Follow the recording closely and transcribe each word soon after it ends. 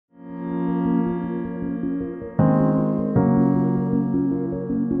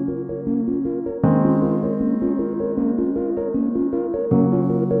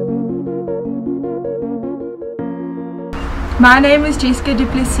My name is Jessica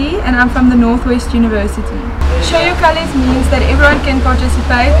Duplessis and I'm from the Northwest University. Show your colours means that everyone can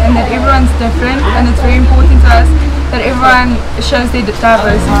participate and that everyone's different, and it's very important to us that everyone shows their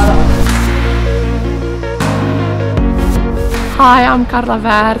diversity. Hi, I'm Carla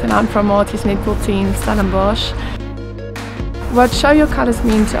Verd and I'm from Varsity Netball team Stellenbosch. What Show Your Colours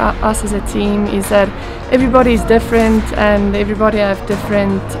mean to us as a team is that everybody is different and everybody have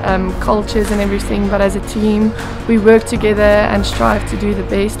different cultures and everything, but as a team we work together and strive to do the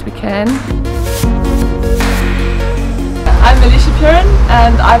best we can. I'm Alicia Purin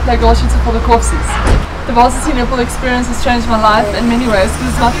and I play goal shooter for the Corpses. The Varsity Netball experience has changed my life in many ways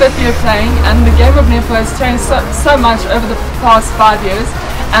because it's my 5th year playing, and the game of netball has changed so much over the past 5 years,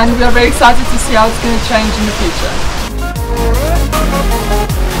 and we are very excited to see how it's going to change in the future.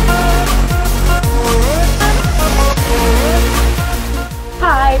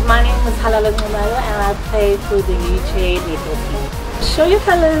 Hi, my name is Halala Numalo and I play for the UK netball team. Show Your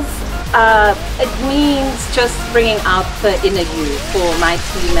Colours, it means just bringing out the inner you for my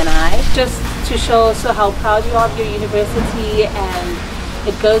team and I. Just to show how proud you are of your university, and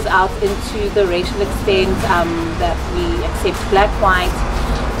it goes out into the racial extent that we accept black, white,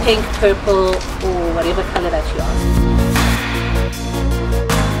 pink, purple or whatever colour that you are.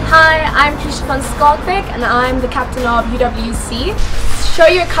 Hi, I'm Trisha van Skalkbeck and I'm the captain of UWC. Show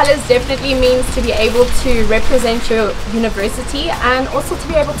Your Colours definitely means to be able to represent your university and also to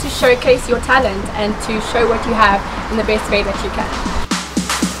be able to showcase your talent and to show what you have in the best way that you can.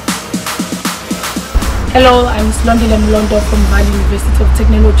 Hello, I'm Slondile Mlondo from Valley University of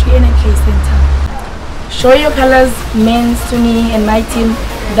Technology NK Center. Show Your Colours means to me and my team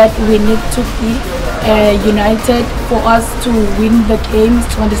that we need to be united for us to win the games,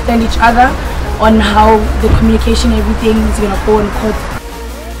 to understand each other on how the communication, everything is going to go on court.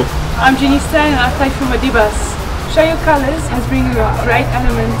 I'm Jenny Stein and I play for Madibas. Show Your Colours has bring a great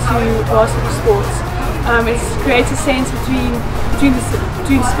element to varsity sports. It creates a sense between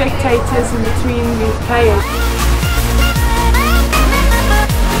the spectators and between the players.